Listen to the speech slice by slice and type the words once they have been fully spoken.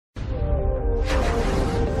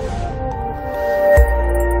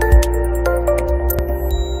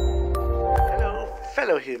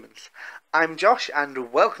humans. I'm Josh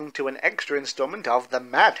and welcome to an extra installment of the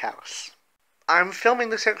Madhouse. I'm filming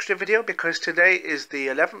this extra video because today is the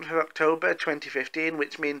 11th of October 2015,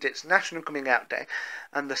 which means it's National Coming Out Day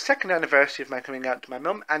and the second anniversary of my coming out to my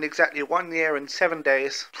mum, and exactly 1 year and 7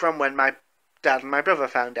 days from when my dad and my brother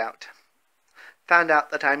found out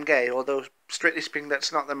that I'm gay, although strictly speaking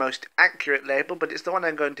that's not the most accurate label, but it's the one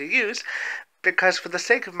I'm going to use because for the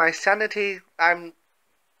sake of my sanity I'm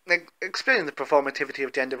explaining the performativity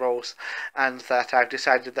of gender roles and that I've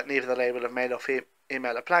decided that neither the label of male or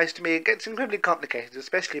female applies to me. It gets incredibly complicated,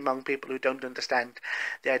 especially among people who don't understand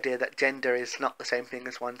the idea that gender is not the same thing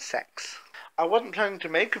as one's sex. I wasn't planning to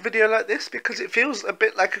make a video like this because it feels a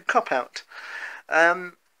bit like a cop-out.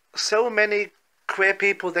 So many queer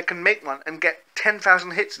people that can make one and get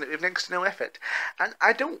 10,000 hits in it with next to no effort, and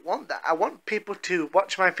I don't want that. I want people to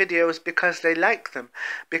watch my videos because they like them,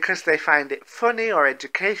 because they find it funny or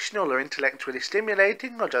educational or intellectually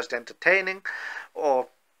stimulating or just entertaining or,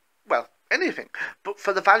 well, anything, but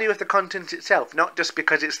for the value of the content itself, not just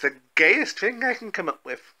because it's the gayest thing I can come up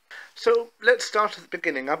with. So let's start at the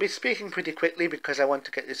beginning. I'll be speaking pretty quickly because I want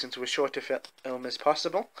to get this into a shorter film as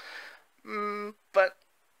possible, but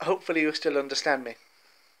hopefully you'll still understand me.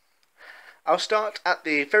 I'll start at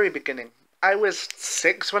the very beginning. I was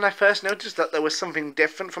 6 when I first noticed that there was something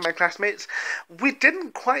different from my classmates. We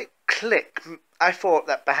didn't quite click. I thought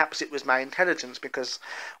that perhaps it was my intelligence because,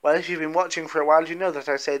 well, if you've been watching for a while, you know that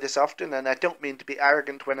I say this often, and I don't mean to be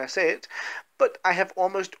arrogant when I say it, but I have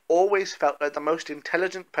almost always felt like the most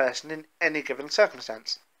intelligent person in any given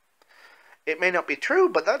circumstance. It may not be true,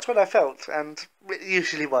 but that's what I felt, and it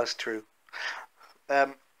usually was true.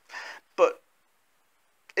 But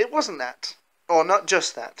it wasn't that, or not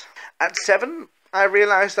just that. At 7, I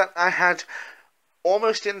realised that I had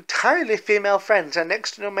almost entirely female friends and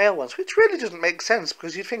next to no male ones, which really doesn't make sense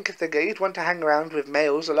because you'd think if they're gay you'd want to hang around with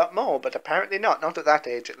males a lot more, but apparently not at that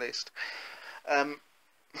age at least.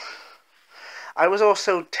 I was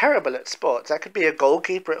also terrible at sports. I could be a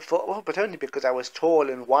goalkeeper at football, but only because I was tall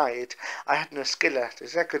and wide. I had no skill at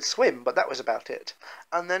it. I could swim, but that was about it.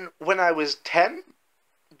 And then when I was 10,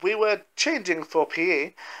 we were changing for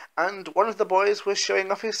PE, and one of the boys was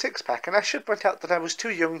showing off his six-pack, and I should point out that I was too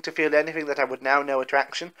young to feel anything that I would now know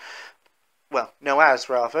attraction. Well, know as,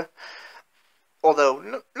 rather.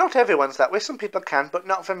 Although, not everyone's that way. Some people can, but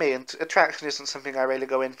not for me, and attraction isn't something I really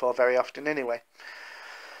go in for very often anyway.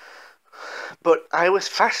 But I was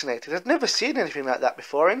fascinated. I'd never seen anything like that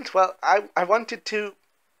before, and, well, I wanted to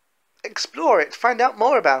explore it, find out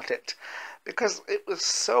more about it, because it was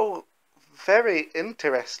so very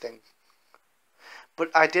interesting. But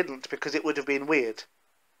I didn't because it would have been weird.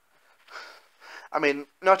 I mean,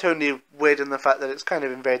 not only weird in the fact that it's kind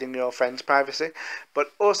of invading your friend's privacy, but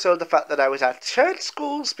also the fact that I was at church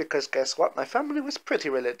schools because guess what? My family was pretty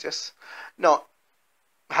religious. Not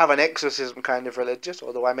have an exorcism kind of religious,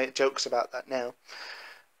 although I make jokes about that now.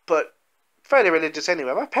 But fairly religious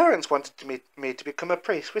anyway. My parents wanted me to become a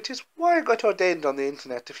priest, which is why I got ordained on the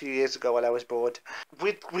internet a few years ago while I was bored.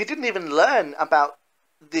 We didn't even learn about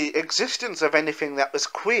the existence of anything that was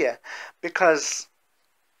queer because,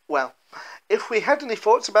 well, if we had any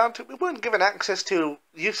thoughts about it, we weren't given access to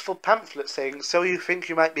useful pamphlets saying, so you think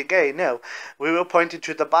you might be gay. No, we were pointed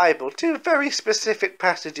to the Bible, to very specific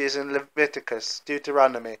passages in Leviticus,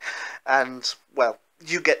 Deuteronomy, and, well,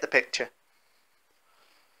 you get the picture.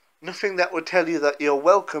 Nothing that would tell you that you're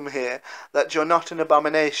welcome here, that you're not an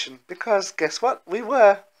abomination, because guess what? We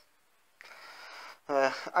were.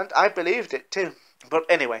 And I believed it too. But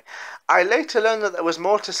anyway, I later learned that there was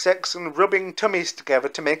more to sex than rubbing tummies together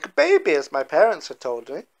to make a baby, as my parents had told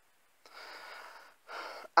me.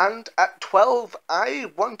 And at 12,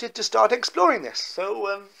 I wanted to start exploring this.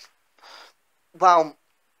 So, while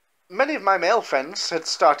many of my male friends had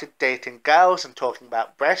started dating gals and talking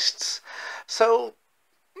about breasts, so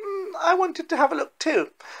I wanted to have a look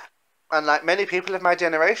too. And like many people of my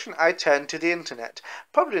generation, I turned to the internet.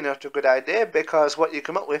 Probably not a good idea, because what you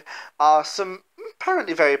come up with are some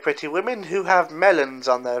apparently very pretty women who have melons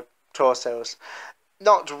on their torsos.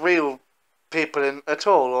 Not real people at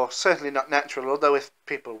all, or certainly not natural, although if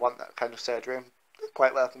people want that kind of surgery, they're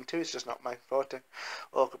quite welcome to. It's just not my forte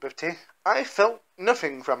or cup of tea. I felt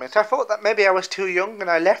nothing from it. I thought that maybe I was too young and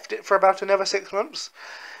I left it for about another 6 months.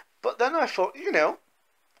 But then I thought, you know,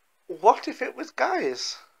 what if it was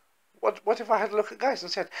guys? What if I had a look at guys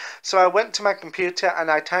instead? So I went to my computer and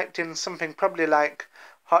I typed in something probably like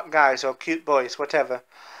hot guys or cute boys, whatever.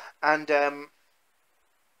 And,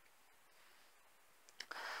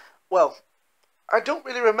 well, I don't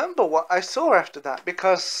really remember what I saw after that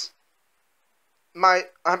because my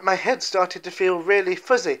head started to feel really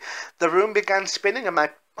fuzzy. The room began spinning and my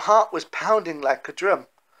heart was pounding like a drum.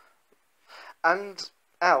 And,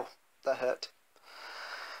 ow, that hurt.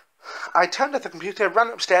 I turned off the computer,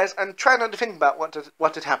 ran upstairs, and tried not to think about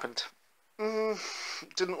what had happened.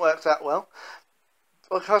 Didn't work that well,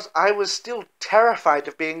 because I was still terrified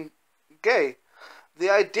of being gay. The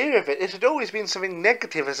idea of it had always been something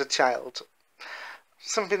negative as a child.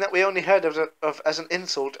 Something that we only heard of as an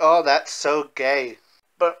insult. Oh, that's so gay.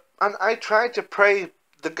 And I tried to pray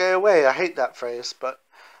the gay away. I hate that phrase, but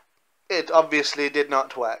it obviously did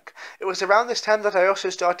not work. It was around this time that I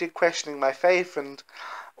also started questioning my faith and,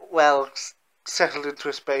 well, settled into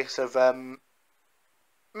a space of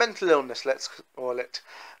mental illness, let's call it.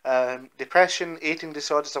 Depression, eating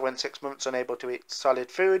disorders. I went 6 months unable to eat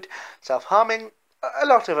solid food, self-harming, a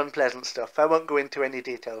lot of unpleasant stuff. I won't go into any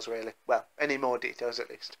details, really. Well, any more details,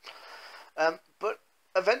 at least. But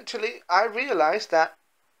eventually, I realised that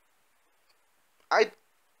I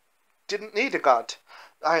didn't need a god.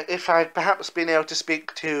 If I'd perhaps been able to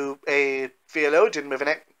speak to a theologian with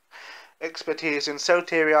an expertise in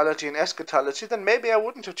soteriology and eschatology, then maybe I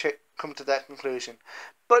wouldn't have come to that conclusion.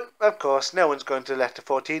 But, of course, no one's going to let a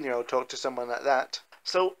 14-year-old talk to someone like that.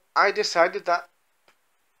 So I decided that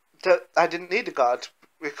I didn't need a god,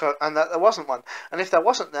 and that there wasn't one. And if there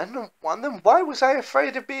wasn't then why was I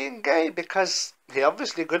afraid of being gay? Because he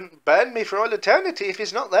obviously couldn't burn me for all eternity if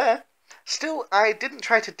he's not there. Still, I didn't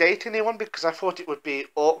try to date anyone because I thought it would be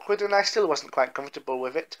awkward, and I still wasn't quite comfortable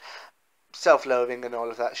with it. Self-loathing and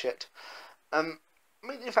all of that shit. In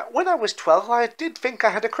fact, when I was 12, I did think I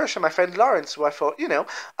had a crush on my friend Lawrence, so I thought,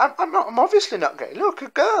 I'm obviously not gay. Look, a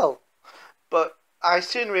girl. But I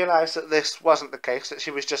soon realised that this wasn't the case, that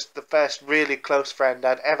she was just the first really close friend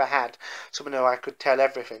I'd ever had, someone who I could tell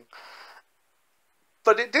everything.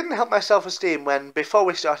 But it didn't help my self-esteem when, before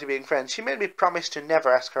we started being friends, she made me promise to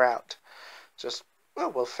never ask her out. Just,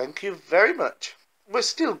 well, thank you very much. We're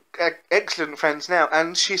still excellent friends now,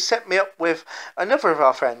 and she set me up with another of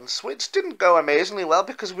our friends, which didn't go amazingly well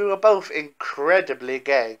because we were both incredibly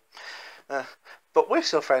gay. But we're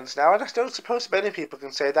still friends now, and I don't suppose many people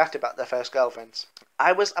can say that about their first girlfriends.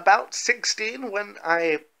 I was about 16 when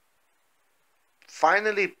I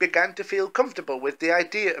finally began to feel comfortable with the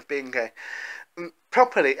idea of being gay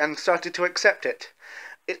properly and started to accept it.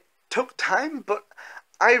 It took time, but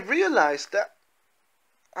I realised that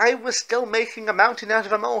I was still making a mountain out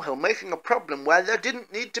of a molehill, making a problem where there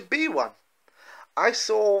didn't need to be one. I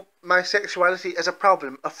saw my sexuality as a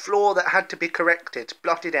problem, a flaw that had to be corrected,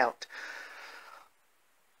 blotted out.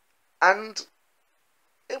 And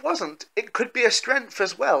it wasn't. It could be a strength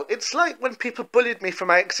as well. It's like when people bullied me for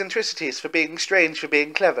my eccentricities, for being strange, for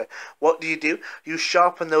being clever. What do? You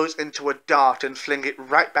sharpen those into a dart and fling it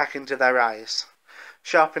right back into their eyes.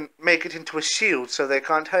 Make it into a shield so they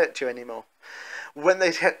can't hurt you anymore. When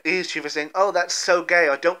they teased you for saying, oh, that's so gay,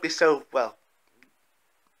 or don't be so, well,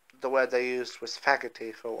 the word they used was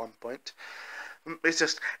faggoty for one point. It's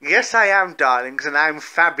just, yes I am, darlings, and I'm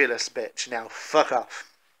fabulous, bitch. Now, fuck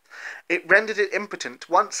off. It rendered it impotent.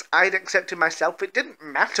 Once I'd accepted myself, it didn't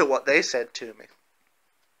matter what they said to me.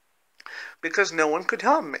 Because no one could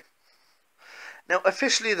harm me. Now,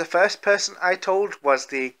 officially, the first person I told was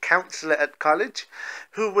the counsellor at college,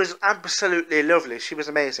 who was absolutely lovely. She was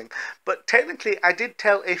amazing. But technically, I did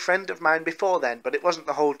tell a friend of mine before then, but it wasn't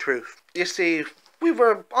the whole truth. You see, we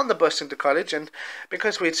were on the bus into college, and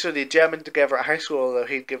because we'd studied German together at high school, although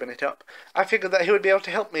he'd given it up, I figured that he would be able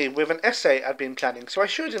to help me with an essay I'd been planning. So I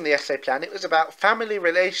showed him the essay plan. It was about family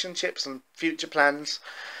relationships and future plans.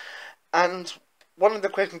 And one of the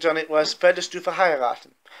questions on it was, würdest du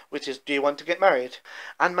verheiraten? Which is, do you want to get married?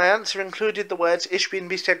 And my answer included the words, ich bin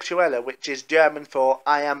bisexuelle, which is German for,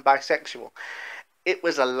 I am bisexual. It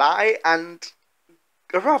was a lie and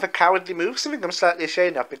a rather cowardly move, something I'm slightly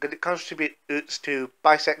ashamed of because it contributes to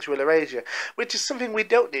bisexual erasure, which is something we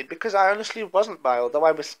don't need because I honestly wasn't bi, although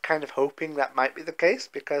I was kind of hoping that might be the case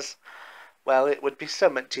because, well, it would be so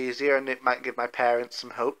much easier and it might give my parents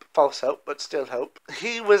some hope. False hope, but still hope.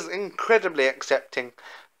 He was incredibly accepting.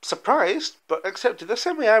 Surprised, but accepted the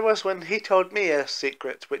same way I was when he told me a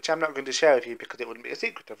secret, which I'm not going to share with you because it wouldn't be a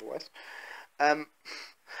secret otherwise.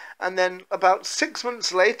 And then about 6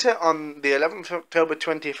 months later, on the 11th of October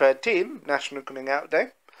 2013, National Coming Out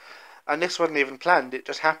Day, and this wasn't even planned, it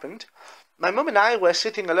just happened, my mum and I were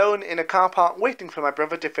sitting alone in a car park waiting for my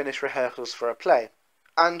brother to finish rehearsals for a play.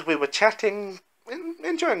 And we were chatting,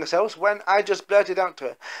 enjoying ourselves, when I just blurted out to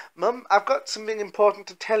her, Mum, I've got something important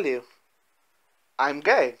to tell you. I'm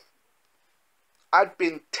gay. I'd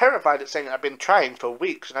been terrified at saying it. I'd been trying for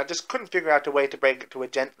weeks, and I just couldn't figure out a way to break it to her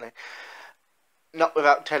gently. Not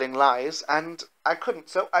without telling lies, and I couldn't,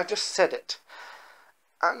 so I just said it.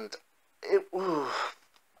 And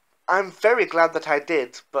I'm very glad that I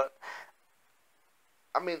did, but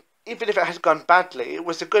I mean, even if it had gone badly, it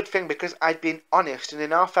was a good thing because I'd been honest, and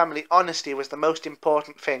in our family, honesty was the most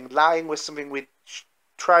important thing. Lying was something we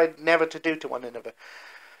tried never to do to one another.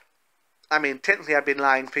 I mean, technically I'd been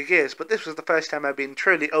lying for years, but this was the first time I'd been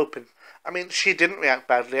truly open. I mean, she didn't react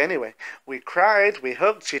badly anyway. We cried, we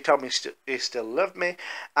hugged, she told me he still loved me,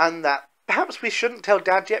 and that perhaps we shouldn't tell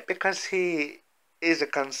Dad yet because he is a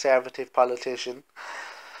conservative politician.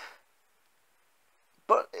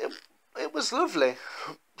 But it was lovely.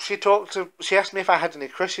 She asked me if I had any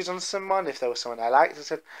crushes on someone, if there was someone I liked. I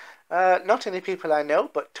said, not any people I know,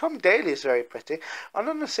 but Tom Daly is very pretty. And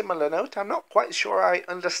on a similar note, I'm not quite sure I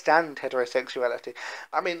understand heterosexuality.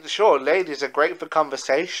 I mean, sure, ladies are great for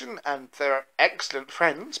conversation, and they're excellent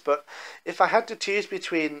friends, but if I had to choose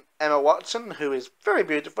between Emma Watson, who is very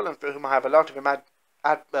beautiful and for whom I have a lot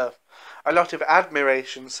of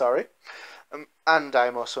admiration, sorry, and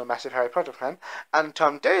I'm also a massive Harry Potter fan, and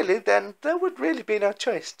Tom Daly, then there would really be no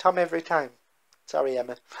choice. Tom every time. Sorry,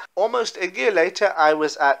 Emma. Almost a year later, I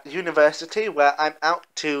was at university where I'm out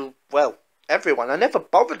to, well, everyone. I never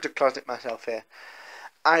bothered to closet myself here.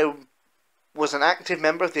 I was an active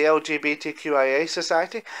member of the LGBTQIA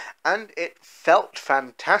society, and it felt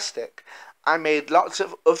fantastic. I made lots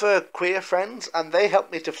of other queer friends, and they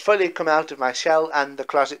helped me to fully come out of my shell and the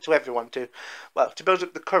closet to everyone to build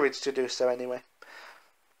up the courage to do so anyway.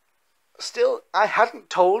 Still, I hadn't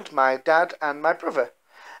told my dad and my brother,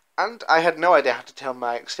 and I had no idea how to tell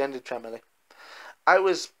my extended family. I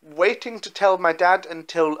was waiting to tell my dad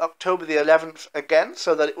until October the 11th again,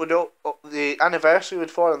 so that the anniversary would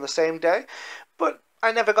fall on the same day, but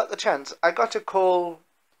I never got the chance. I got a call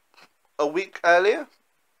a week earlier,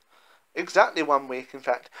 exactly 1 week in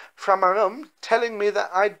fact, from my mum telling me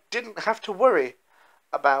that I didn't have to worry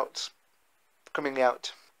about coming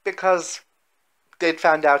out, because they'd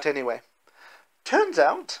found out anyway. Turns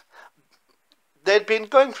out they'd been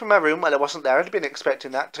going through my room while I wasn't there. I'd been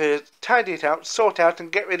expecting that, to tidy it out, sort out,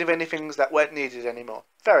 and get rid of any things that weren't needed anymore.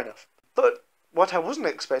 Fair enough. But what I wasn't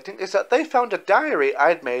expecting is that they found a diary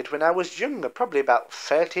I'd made when I was younger, probably about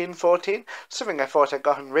 13, 14, something I thought I'd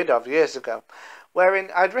gotten rid of years ago, wherein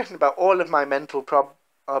I'd written about all of my mental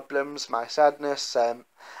problems, my sadness, and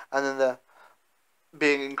then the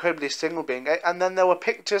being incredibly single, and then there were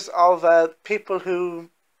pictures of people who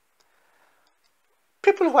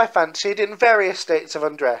I fancied in various states of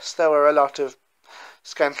undress. There were a lot of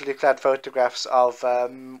scantily clad photographs of,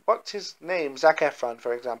 what's his name? Zac Efron,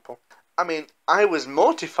 for example. I mean, I was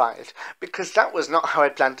mortified, because that was not how I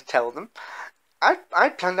planned to tell them. I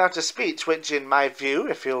planned out a speech which, in my view,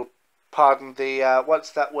 if you'll pardon the,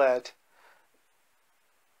 what's that word?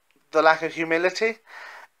 The lack of humility,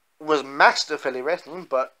 was masterfully written,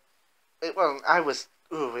 but it wasn't.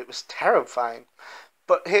 It was terrifying.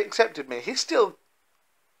 But he accepted me.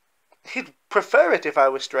 He'd prefer it if I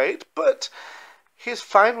was straight, but he's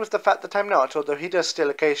fine with the fact that I'm not, although he does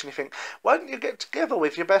still occasionally think, why don't you get together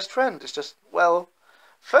with your best friend? It's just, well,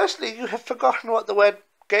 firstly, you have forgotten what the word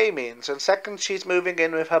gay means, and second, she's moving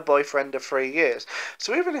in with her boyfriend of 3 years.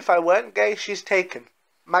 So even if I weren't gay, she's taken.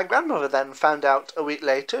 My grandmother then found out a week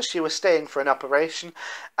later she was staying for an operation,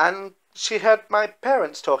 and she heard my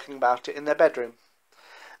parents talking about it in their bedroom.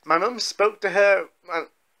 My mum spoke to her,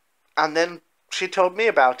 and then she told me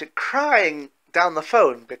about it, crying down the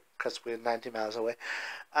phone, because we're 90 miles away,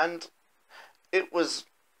 and it was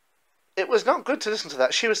not good to listen to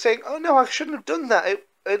that. She was saying, oh no, I shouldn't have done that,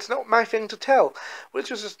 it's not my thing to tell,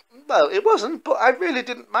 which was just, well, it wasn't, but I really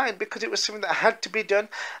didn't mind, because it was something that had to be done,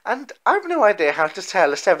 and I've no idea how to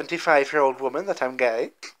tell a 75-year-old woman that I'm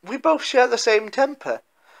gay. We both share the same temper,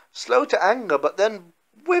 slow to anger, but then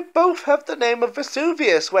we both have the name of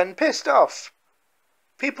Vesuvius when pissed off.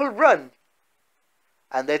 People run,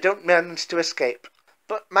 and they don't manage to escape.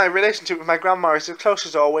 But my relationship with my grandma is as close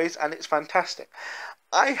as always, and it's fantastic.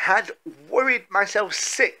 I had worried myself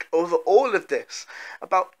sick over all of this,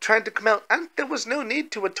 about trying to come out, and there was no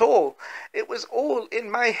need to at all. It was all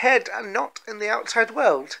in my head and not in the outside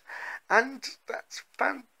world. And that's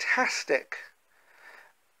fantastic.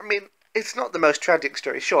 I mean, it's not the most tragic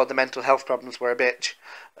story. Sure, the mental health problems were a bitch.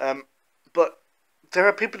 But there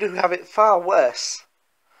are people who have it far worse.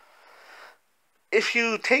 If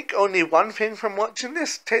you take only one thing from watching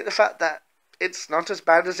this, take the fact that it's not as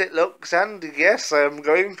bad as it looks, and yes, I'm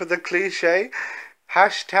going for the cliche,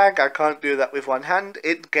 hashtag I can't do that with one hand,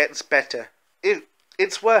 it gets better.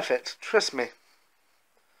 It's worth it, trust me.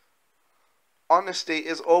 Honesty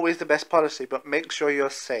is always the best policy, but make sure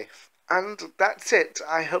you're safe. And that's it.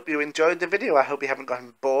 I hope you enjoyed the video. I hope you haven't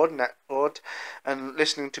gotten bored and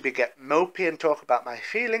listening to me get mopey and talk about my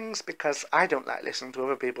feelings, because I don't like listening to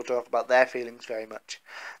other people talk about their feelings very much.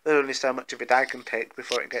 There's only so much of it I can take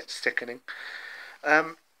before it gets sickening.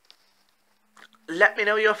 Let me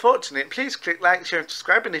know your thoughts on it. Please click like, share and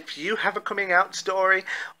subscribe. And if you have a coming out story,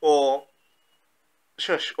 or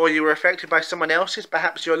you were affected by someone else's,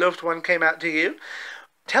 perhaps your loved one came out to you,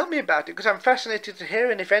 tell me about it, because I'm fascinated to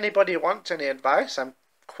hear. And if anybody wants any advice, I'm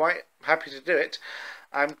quite happy to do it.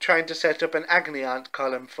 I'm trying to set up an agony aunt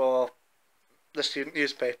column for the student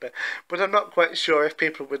newspaper, but I'm not quite sure if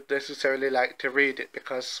people would necessarily like to read it,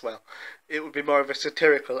 because, well, it would be more of a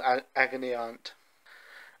satirical agony aunt.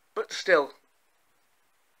 But still,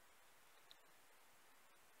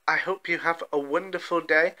 I hope you have a wonderful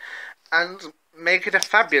day and make it a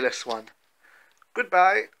fabulous one.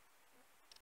 Goodbye.